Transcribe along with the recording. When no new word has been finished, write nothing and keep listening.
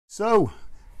So,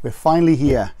 we're finally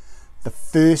here, the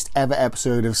first ever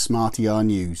episode of Smart E.R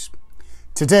News.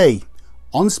 Today,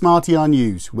 on Smart E.R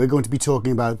News, we're going to be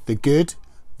talking about the good,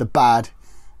 the bad,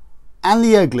 and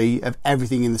the ugly of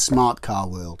everything in the smart car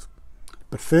world.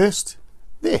 But first,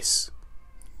 this.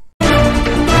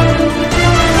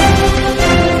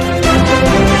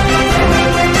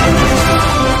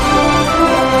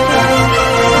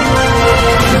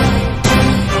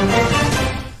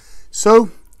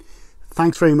 So,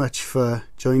 thanks very much for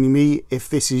joining me. If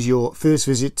this is your first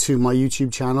visit to my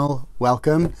YouTube channel,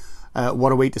 welcome.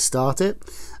 What a way to start it.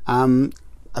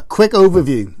 A quick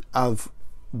overview of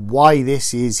why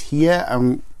this is here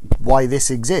and why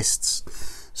this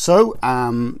exists. So,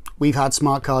 we've had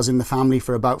smart cars in the family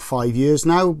for about 5 years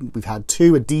now. We've had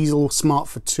two, a diesel Smart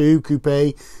for 2 coupe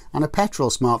and a petrol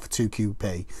Smart for 2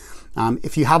 coupe.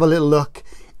 If you have a little look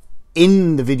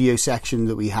in the video section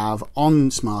that we have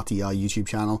on Smart E.R YouTube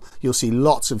channel, you'll see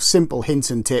lots of simple hints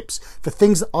and tips for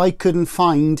things that I couldn't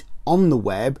find on the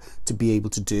web to be able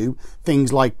to do.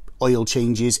 Things like oil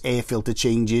changes, air filter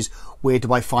changes, where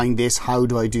do I find this, how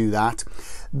do I do that?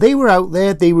 They were out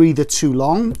there, they were either too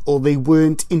long or they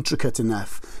weren't intricate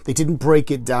enough. They didn't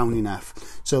break it down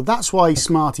enough. So that's why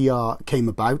Smart E.R came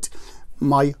about.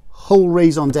 My whole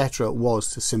raison d'etre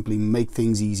was to simply make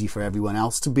things easy for everyone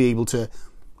else to be able to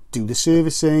do the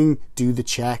servicing, do the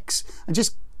checks, and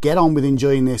just get on with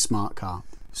enjoying their smart car.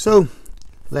 So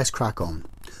let's crack on.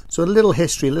 So a little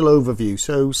history, a little overview.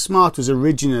 So Smart was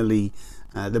originally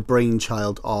the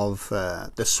brainchild of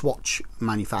the Swatch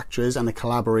manufacturers and a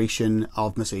collaboration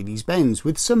of Mercedes-Benz,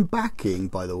 with some backing,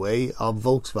 by the way, of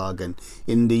Volkswagen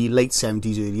in the late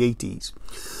 70s, early 80s.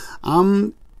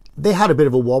 They had a bit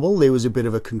of a wobble. There was a bit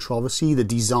of a controversy. The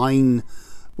design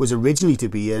was originally to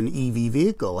be an EV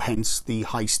vehicle, hence the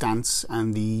high stance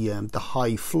and the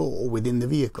high floor within the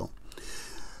vehicle.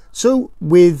 So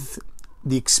with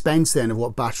the expense then of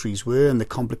what batteries were and the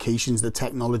complications, the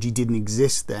technology didn't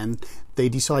exist then, they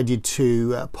decided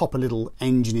to pop a little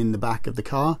engine in the back of the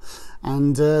car,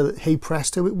 and hey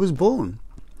presto, it was born.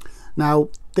 Now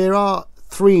there are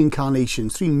three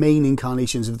main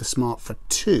incarnations of the Smart for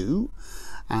 2,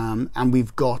 and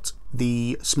we've got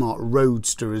the Smart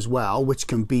Roadster as well, which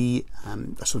can be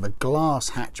a sort of a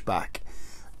glass hatchback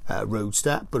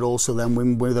roadster, but also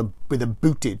then with a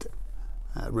booted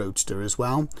roadster as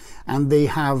well. And they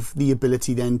have the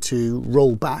ability then to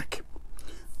roll back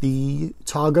the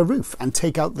Targa roof and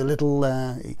take out the little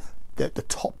the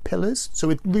top pillars, so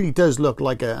it really does look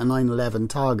like a 911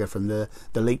 Targa from the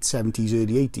late 70s,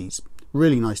 early 80s.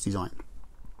 Really nice design.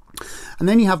 And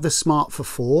then you have the Smart for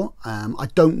 4. I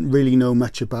don't really know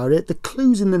much about it. The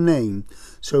clue's in the name.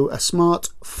 So a Smart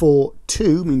for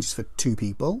 2 means it's for 2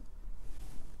 people,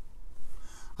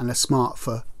 and a Smart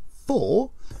for 4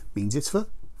 means it's for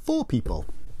 4 people.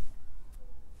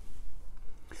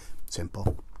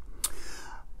 Simple.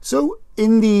 So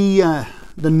in the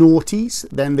noughties,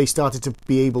 then they started to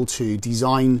be able to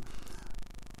design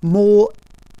more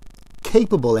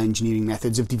capable engineering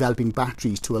methods of developing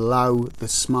batteries to allow the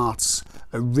Smart's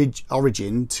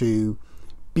origin to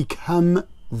become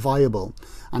viable.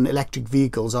 And electric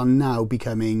vehicles are now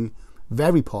becoming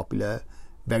very popular,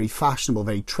 very fashionable,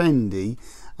 very trendy.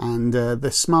 And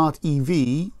the Smart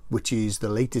EV, which is the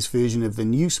latest version of the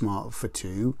new Smart for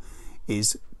 2,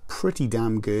 is pretty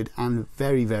damn good and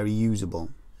very, very usable.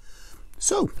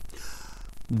 So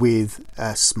with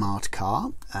a smart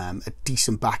car, a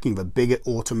decent backing of a bigger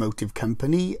automotive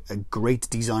company, a great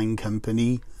design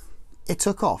company, it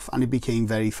took off and it became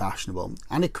very fashionable,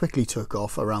 and it quickly took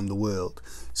off around the world.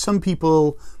 Some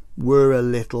people were a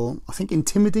little, I think,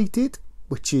 intimidated,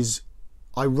 which is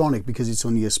ironic because it's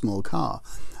only a small car,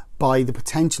 by the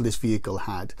potential this vehicle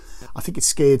had. I think it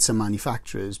scared some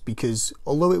manufacturers because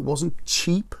although it wasn't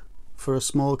cheap for a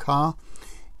small car,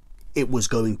 it was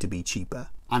going to be cheaper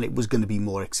and it was going to be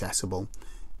more accessible.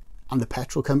 And the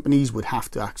petrol companies would have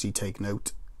to actually take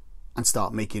note and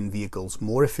start making vehicles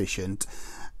more efficient,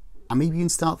 and maybe even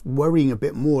start worrying a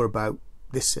bit more about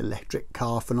this electric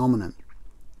car phenomenon.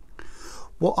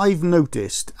 What I've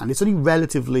noticed, and it's only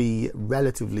relatively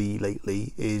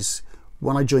lately, is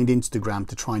when I joined Instagram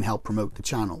to try and help promote the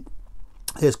channel,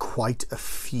 there's quite a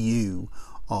few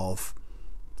of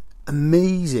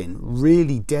amazing,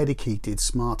 really dedicated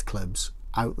smart clubs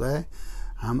out there.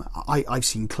 I've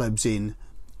seen clubs in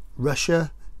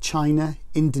Russia, China,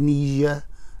 Indonesia,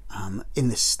 in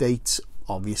the States,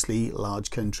 obviously large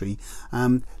country.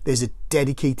 There's a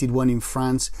dedicated one in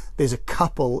France. There's a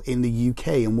couple in the UK,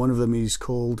 and one of them is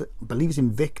called, I believe it's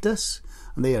Invictus,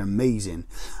 and they are amazing.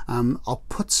 I'll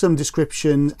put some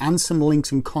descriptions and some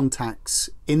links and contacts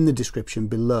in the description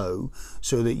below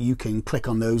so that you can click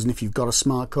on those, and if you've got a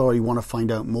smart car or you want to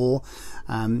find out more,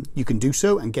 you can do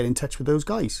so and get in touch with those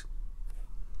guys.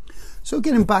 So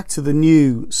getting back to the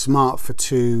new Smart for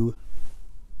 2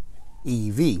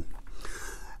 EV.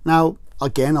 Now,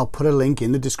 again, I'll put a link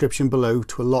in the description below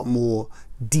to a lot more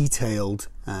detailed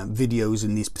videos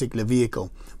in this particular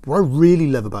vehicle. What I really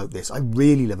love about this,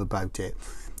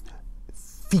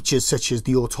 features such as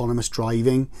the autonomous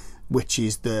driving, which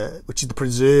is the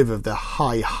preserve of the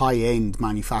high-end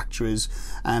manufacturers,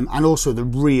 and also the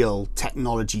real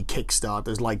technology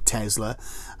kickstarters like Tesla.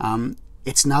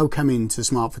 It's now coming to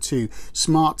Smart for 2.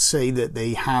 Smart say that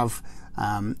they have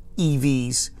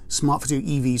Smart for 2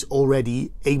 EVs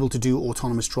already able to do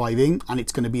autonomous driving, and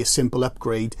it's going to be a simple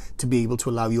upgrade to be able to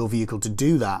allow your vehicle to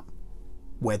do that.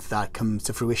 Whether that comes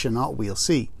to fruition or not, we'll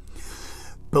see.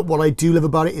 But what I do love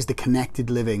about it is the connected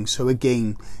living. So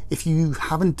again, if you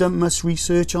haven't done much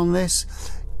research on this,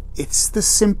 it's the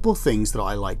simple things that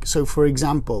I like. So for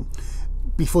example,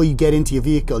 before you get into your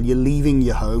vehicle, you're leaving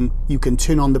your home, you can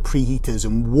turn on the preheaters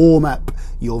and warm up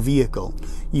your vehicle.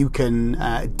 You can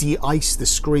de-ice the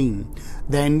screen.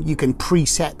 Then you can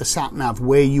preset the sat nav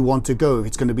where you want to go if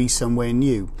it's going to be somewhere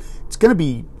new. It's going to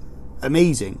be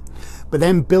amazing. But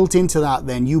then built into that,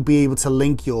 then you'll be able to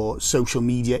link your social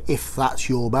media, if that's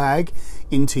your bag,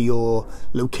 into your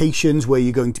locations where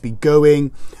you're going to be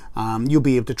going. You'll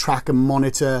be able to track and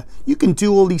monitor. You can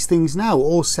do all these things now,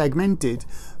 all segmented.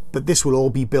 But this will all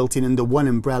be built in under one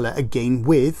umbrella, again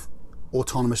with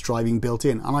autonomous driving built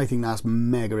in, and I think that's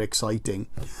mega exciting.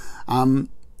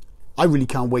 I really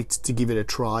can't wait to give it a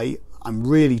try. I'm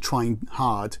really trying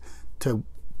hard to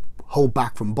hold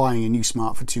back from buying a new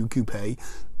Smart for 2 coupe,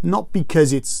 not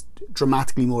because it's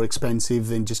dramatically more expensive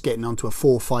than just getting onto a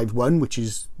 451, which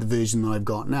is the version that I've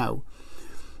got now,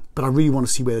 but I really want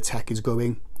to see where the tech is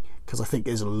going, because I think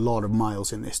there's a lot of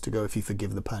miles in this to go, if you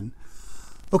forgive the pun.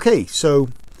 Okay, so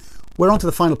we're on to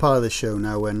the final part of the show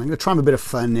now, and I'm going to try and have a bit of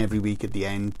fun every week at the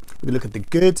end. We're going to look at the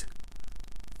good,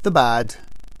 the bad,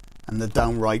 and the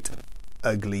downright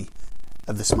ugly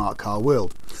of the smart car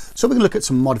world. So we're going to look at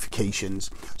some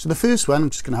modifications. So the first one, I'm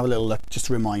just going to have a little look just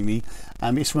to remind me,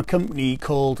 it's from a company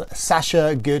called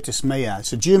Sascha Goettesmeyer.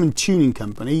 It's a German tuning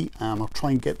company. I'll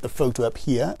try and get the photo up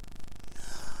here.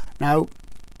 Now,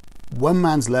 one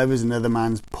man's love is another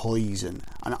man's poison,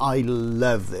 and I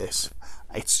love this.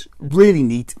 It's really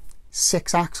neat.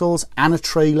 6 axles and a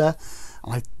trailer,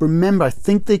 and I remember, I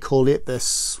think they call it the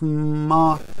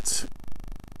Smart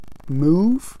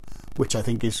Move, which I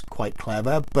think is quite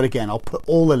clever. But again, I'll put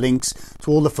all the links to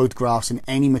all the photographs and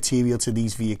any material to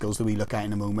these vehicles that we look at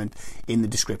in a moment in the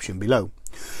description below.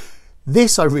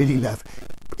 This I really love.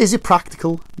 Is it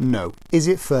practical? No. Is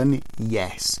it fun?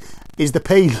 Yes. Is the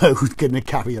payload going to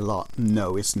carry a lot?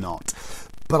 No, it's not.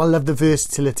 But I love the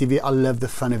versatility of it, I love the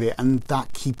fun of it, and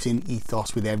that keeps in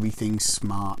ethos with everything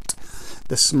smart.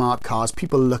 The smart cars,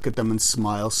 people look at them and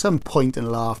smile, some point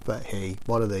and laugh, but hey,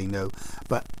 what do they know?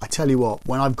 But I tell you what,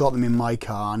 when I've got them in my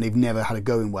car and they've never had a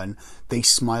go in one, they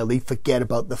smile, they forget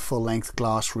about the full-length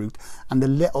glass roof and the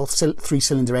little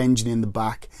 3-cylinder engine in the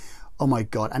back. Oh my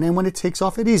God, and then when it takes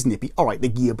off, it is nippy. All right, the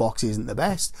gearbox isn't the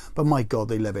best, but my God,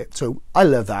 they love it. So I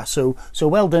love that, so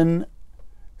well done,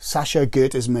 Sascha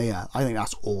Goettesmeyer. I think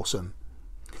that's awesome.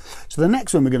 So the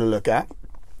next one we're going to look at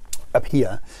up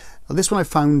here, this one I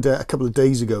found a couple of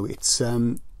days ago. It's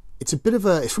a bit of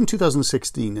it's from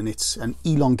 2016, and it's an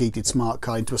elongated smart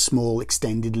car into a small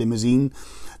extended limousine.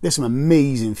 There's some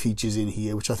amazing features in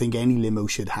here, which I think any limo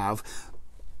should have.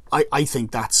 I think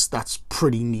that's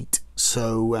pretty neat.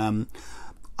 So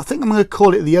I think I'm going to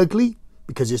call it the ugly,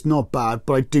 because it's not bad,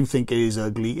 but I do think it is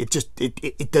ugly.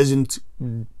 It doesn't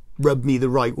rub me the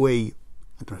right way.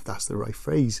 I don't know if that's the right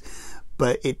phrase,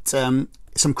 but it's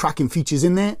some cracking features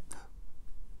in there,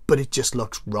 but it just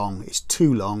looks wrong. It's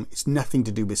too long. It's nothing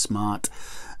to do with smart.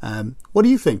 What do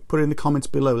you think? Put it in the comments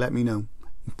below. Let me know.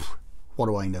 What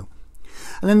do I know?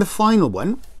 And then the final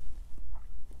one.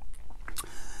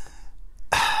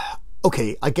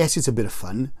 Okay, I guess it's a bit of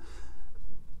fun,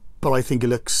 but I think it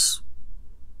looks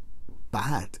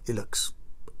bad. It looks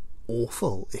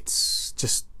awful. It's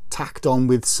just tacked on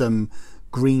with some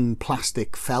green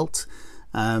plastic felt.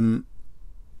 No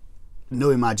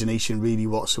imagination really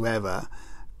whatsoever.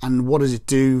 And what does it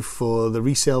do for the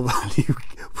resale value?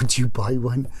 Would you buy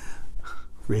one?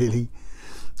 Really?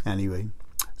 Anyway,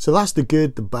 so that's the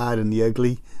good, the bad and the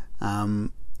ugly.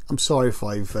 I'm sorry if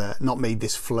I've not made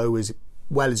this flow as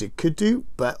well as it could do,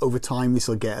 but over time this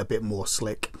will get a bit more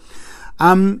slick.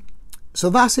 So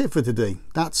that's it for today.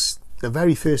 That's the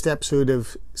very first episode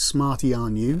of Smart ER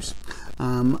News.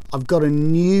 I've got a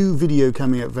new video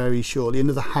coming up very shortly,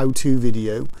 another how-to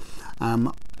video.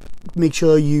 Make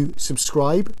sure you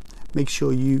subscribe. Make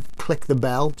sure you click the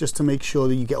bell just to make sure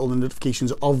that you get all the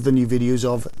notifications of the new videos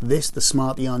of this, the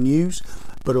Smart ER News,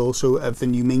 but also of the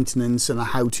new maintenance and the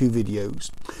how-to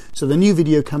videos. So the new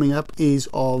video coming up is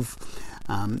of,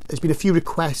 there's been a few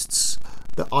requests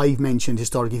that I've mentioned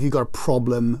historically. If you've got a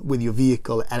problem with your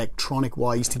vehicle electronic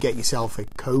wise, to get yourself a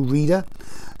code reader.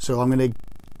 So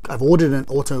I've ordered an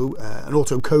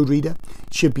auto code reader.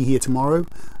 It should be here tomorrow.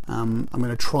 I'm going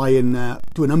to try and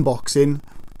do an unboxing.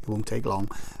 It won't take long,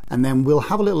 and then we'll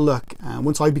have a little look.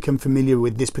 Once I become familiar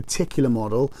with this particular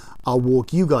model, I'll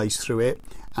walk you guys through it.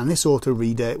 And this auto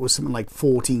reader was something like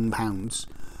 £14.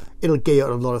 It'll get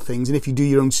out a lot of things, and if you do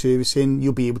your own servicing,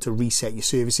 you'll be able to reset your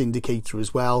service indicator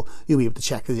as well. You'll be able to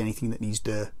check if there's anything that needs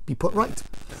to be put right.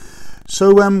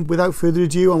 So without further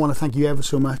ado, I want to thank you ever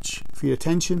so much for your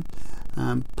attention.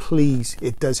 Please,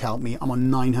 it does help me. I'm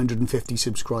on 950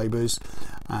 subscribers,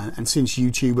 and since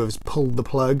YouTube has pulled the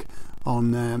plug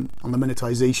on the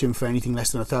monetization for anything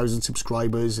less than 1,000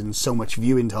 subscribers and so much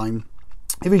viewing time,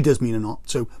 it really does mean a lot.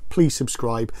 So please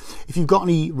subscribe. If you've got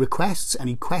any requests,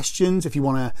 any questions, if you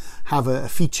want to have a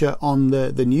feature on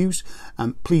the news,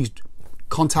 please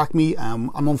contact me. I'm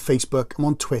on Facebook, I'm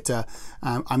on Twitter,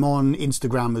 I'm on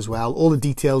Instagram as well. All the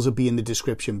details will be in the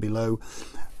description below.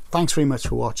 Thanks very much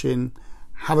for watching.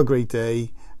 Have a great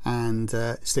day, and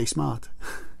stay smart.